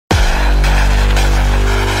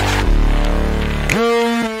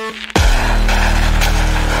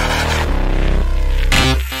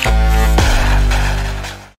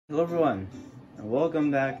Hello everyone, and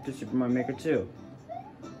welcome back to Super Mario Maker 2.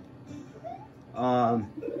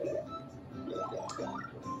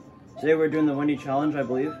 Today we're doing the Wendy challenge, I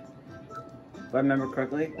believe. If I remember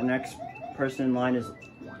correctly, the next person in line is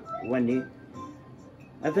Wendy.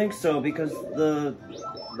 I think so, because the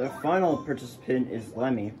final participant is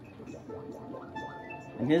Lemmy.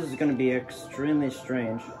 And his is going to be extremely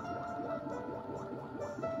strange.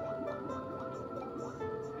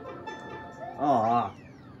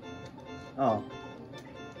 Oh.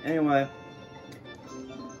 Anyway.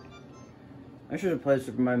 I should have played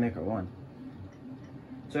Super Mario Maker 1.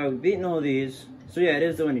 So I've beaten all of these. So yeah, it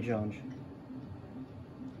is the Wendy challenge.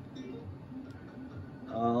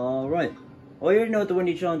 Alright. Well, you already know what the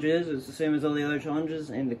Wendy challenge is. It's the same as all the other challenges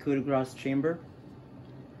in the coup de grace chamber.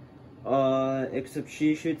 Except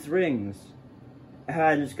she shoots rings.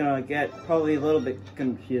 And it's gonna get probably a little bit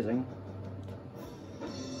confusing.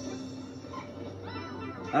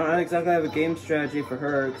 I don't exactly have a game strategy for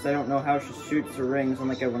her, because I don't know how she shoots her rings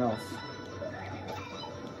unlike everyone else.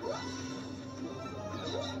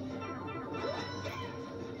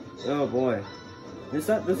 Oh boy. It's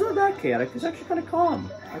not that chaotic, it's actually kind of calm.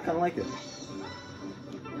 I kind of like it.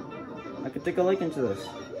 I could take a liking to this.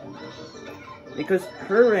 Because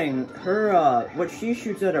her ring, what she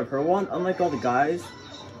shoots out of her one, unlike all the guys,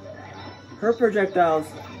 her projectiles,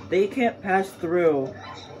 they can't pass through,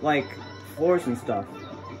 like, floors and stuff.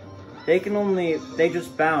 They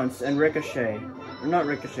just bounce and ricochet. Or not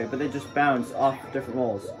ricochet, but they just bounce off different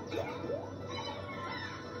walls.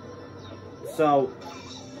 So,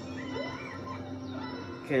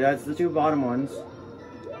 okay, that's the two bottom ones.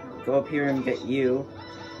 Go up here and get you.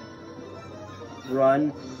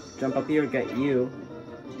 Run. Jump up here, get you.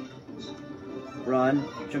 Run.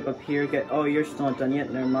 Jump up here, get... Oh, you're still not done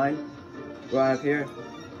yet, never mind. Run up here.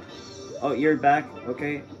 Oh, you're back,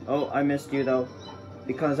 okay. Oh, I missed you though.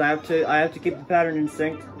 Because I have to keep the pattern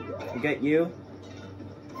instinct. Get you.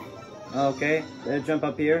 Okay, then jump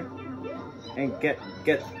up here. And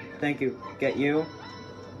thank you. Get you.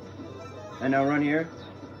 And now run here.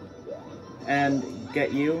 And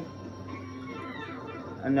get you.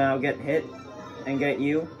 And now get hit. And get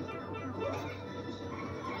you.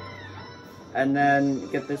 And then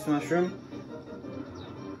get this mushroom.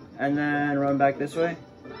 And then run back this way.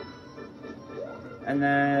 And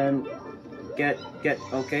then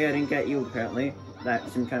okay, I didn't get you apparently. That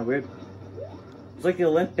seemed kind of weird. It's like the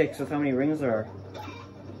Olympics with how many rings there are.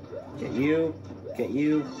 Get you,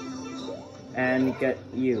 and get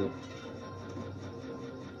you.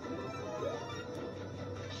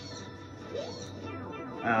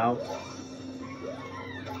 Ow.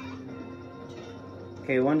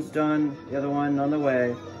 Okay, one's done, the other one on the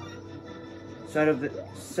way. So out of the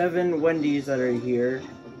 7 Wendy's that are here.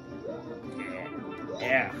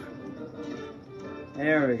 Yeah.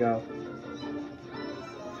 There we go.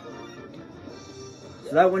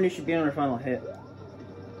 So that Wendy should be on her final hit.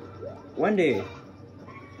 Wendy!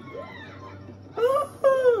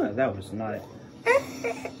 Oh, that was not it.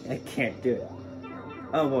 I can't do it.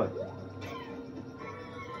 Oh boy.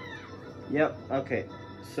 Yep, okay.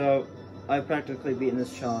 So, I've practically beaten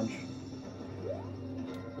this challenge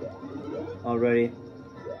already.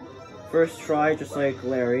 First try, just like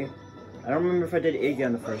Larry. I don't remember if I did Iggy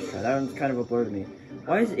on the first try. That one's kind of a blur to me.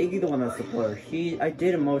 Why is Iggy the one that's the blur? I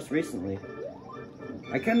did him most recently.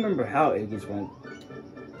 I can't remember how Iggy's went.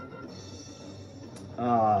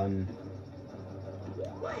 Oh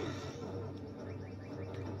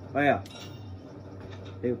yeah.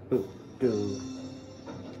 Do.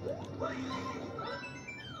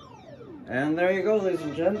 And there you go, ladies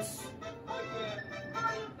and gents.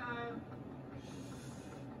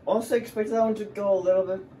 Also expect that one to go a little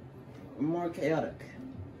bit more chaotic.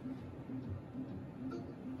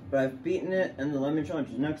 But I've beaten it, and the lemon challenge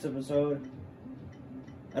is next episode.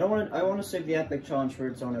 I want to save the epic challenge for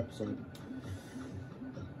its own episode.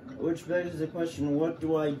 Which begs the question, what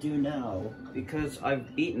do I do now? Because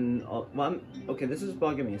I've beaten okay, this is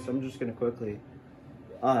bugging me, so I'm just gonna quickly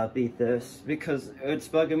beat this, because it's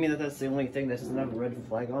bugging me that that's the only thing that doesn't have a red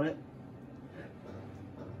flag on it.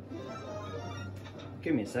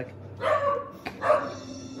 Give me a sec.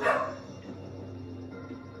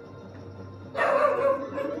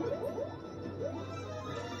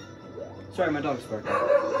 Sorry, my dog's barking.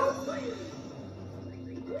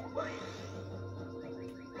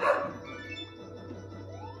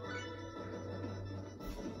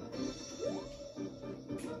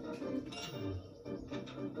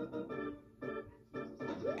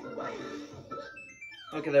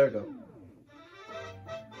 Okay, there we go.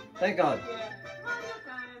 Thank God.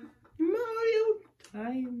 Mario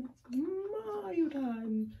time. Mario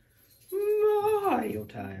time. Mario Mario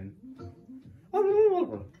time.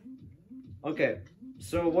 Okay,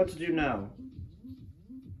 so what to do now?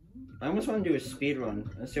 I almost want to do a speed run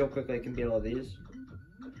and see how quickly I can beat all these.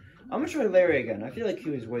 I'm gonna try Larry again. I feel like he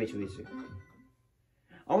was way too easy.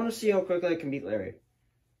 I want to see how quickly I can beat Larry.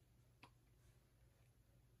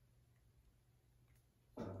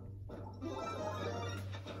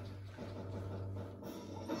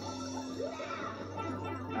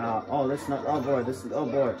 Oh, this is not. Oh boy, this is. Oh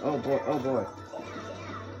boy, oh boy, oh boy.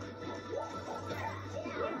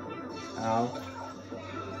 Ow.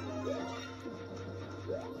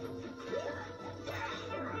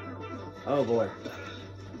 Oh boy.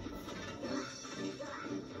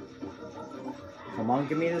 Come on,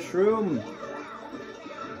 give me the shroom.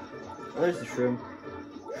 Where's the shroom?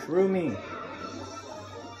 Shroomy.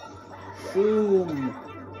 Shroom.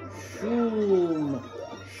 Shroom.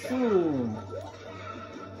 Shroom.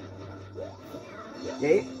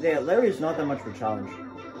 Yeah, Larry's not that much of a challenge.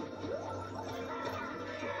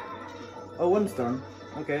 Oh, one's done.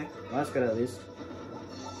 Okay, well, that's good at least.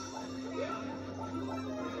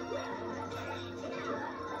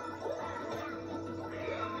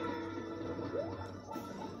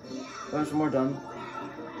 Bunch more done.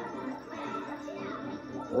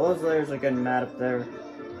 Those Larrys are getting mad up there.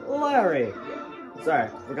 Larry! Sorry,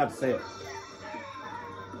 forgot to say it.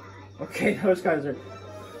 Okay, those guys are...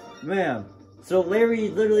 Man. So Larry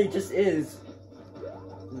literally just is...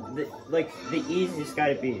 the easiest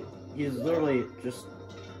guy to beat. He's literally just...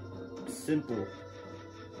 simple.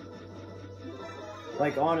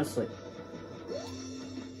 Like, honestly.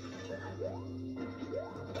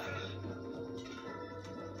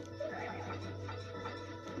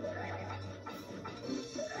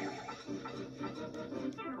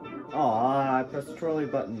 Aw, I pressed the trolley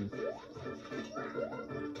button.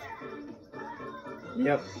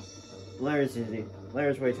 Yep. Larry's easy.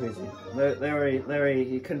 Larry's way too easy. Larry,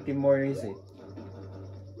 he couldn't be more easy.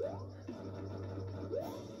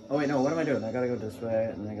 Oh wait, no, what am I doing? I gotta go this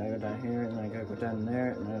way, and then I gotta go down here, and then I gotta go down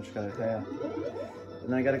there, and then I just gotta, and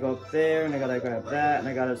then I gotta go up there, and I gotta grab that, and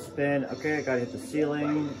I gotta spin. Okay, I gotta hit the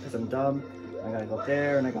ceiling, because I'm dumb. I gotta go up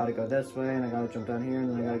there, and I gotta go this way, and I gotta jump down here,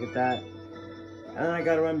 and then I gotta get that. And then I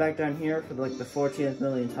gotta run back down here for like the 14th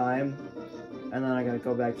millionth time. And then I gotta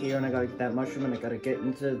go back here and I gotta get that mushroom and I gotta get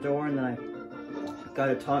into the door and then I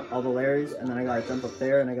gotta taunt all the Larrys and then I gotta jump up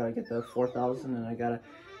there and I gotta get the 4,000 and I gotta...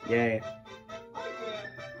 Yay.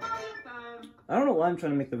 I don't know why I'm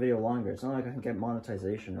trying to make the video longer. It's not like I can get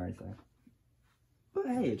monetization or anything. But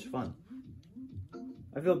hey, it's fun.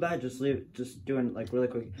 I feel bad just doing like really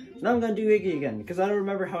quick. So now I'm gonna do Iggy again because I don't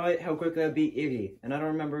remember how quickly I beat Iggy, and I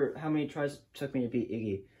don't remember how many tries it took me to beat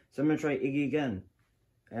Iggy. So I'm gonna try Iggy again,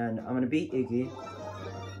 and I'm gonna beat Iggy.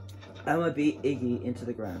 I'm gonna beat Iggy into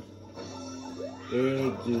the ground.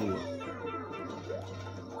 Iggy.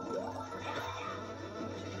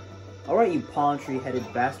 All right, you palm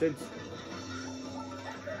tree-headed bastards.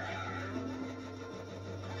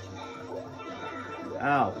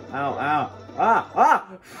 Ow! Ow! Ow! Ah! Ah!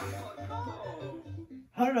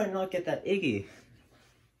 How did I not get that Iggy?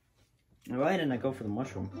 Why didn't I go for the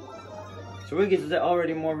mushroom? So Iggy's is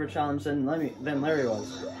already more of a challenge than Larry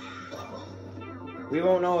was. We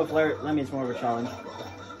won't know if Lemmy's more of a challenge.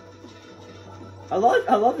 I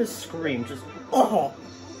love his scream. Just oh!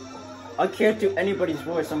 I can't do anybody's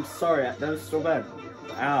voice. I'm sorry. That was so bad.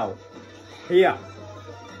 Ow! Yeah.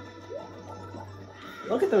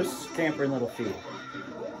 Look at those scampering little feet.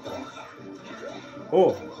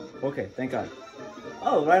 Oh, okay, thank God.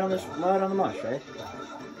 Oh, right on the mush, right?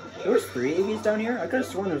 There was 3 Iggy's down here? I could have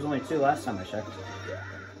sworn there was only 2 last time I checked.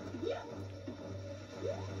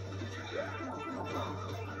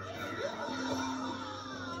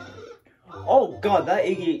 Oh God, that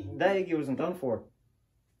Iggy wasn't done for.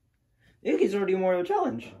 Iggy's already more of a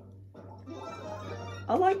challenge.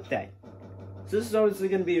 I like that. So this is obviously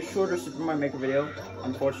going to be a shorter Super Mario Maker video,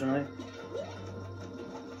 unfortunately.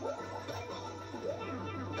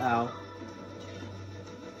 Ow.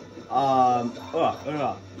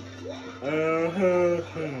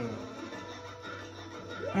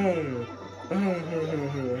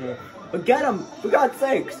 Get him! For God's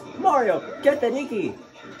sakes! Mario, get that Iggy!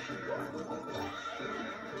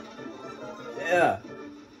 Yeah.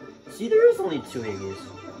 See, there is only 2 Iggy's.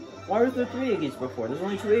 Why was there 3 Iggy's before? There's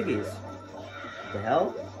only 2 Iggy's. The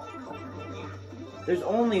hell? There's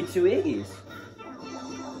only 2 Iggy's.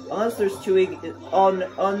 Unless there's 2 Iggy...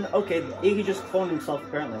 okay, Iggy just cloned himself,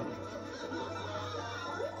 apparently.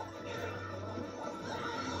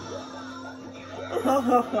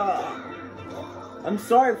 I'm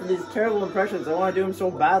sorry for these terrible impressions. I want to do them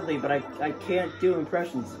so badly, but I can't do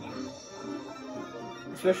impressions.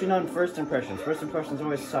 Especially not in first impressions. First impressions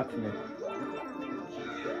always suck for me.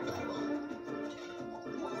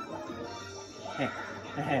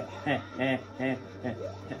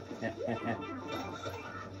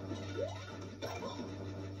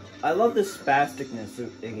 I love the spasticness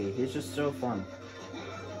of Iggy. He's just so fun.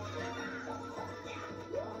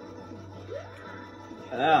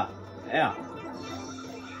 Yeah.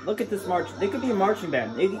 Look at this march. They could be a marching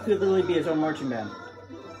band. Iggy could literally be his own marching band.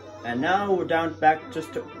 And now we're down back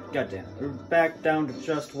just to... Goddamn. We're back down to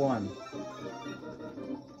just one.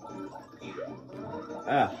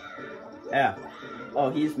 Yeah.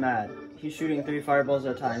 Oh, he's mad. He's shooting 3 fireballs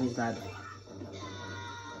at a time. He's mad.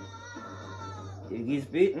 Iggy's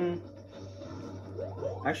beaten.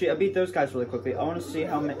 Actually, I beat those guys really quickly. I want to see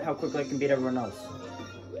how quickly I can beat everyone else.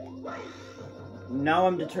 Now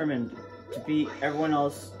I'm determined to beat everyone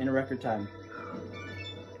else in a record time.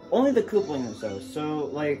 Only the Kooplings though, so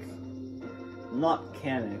like, not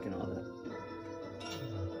Kamek and all that.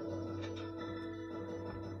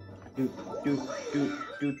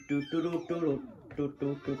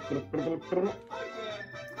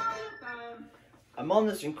 I'm on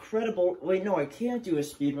this incredible... Wait, no, I can't do a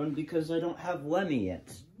speedrun because I don't have Lemmy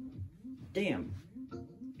yet. Damn.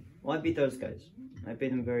 Well, I beat those guys. I beat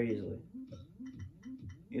them very easily.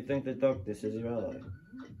 You think the darkness is your ally?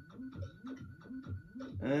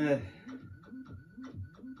 I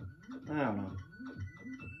don't know.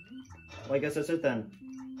 Well, I guess that's it then.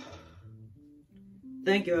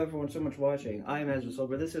 Thank you everyone so much for watching. I am Ezra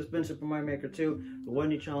Silver. This has been Super Mario Maker 2, the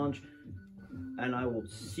Wendy Challenge, and I will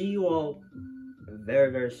see you all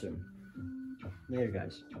very, very soon. Later,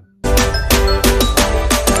 guys.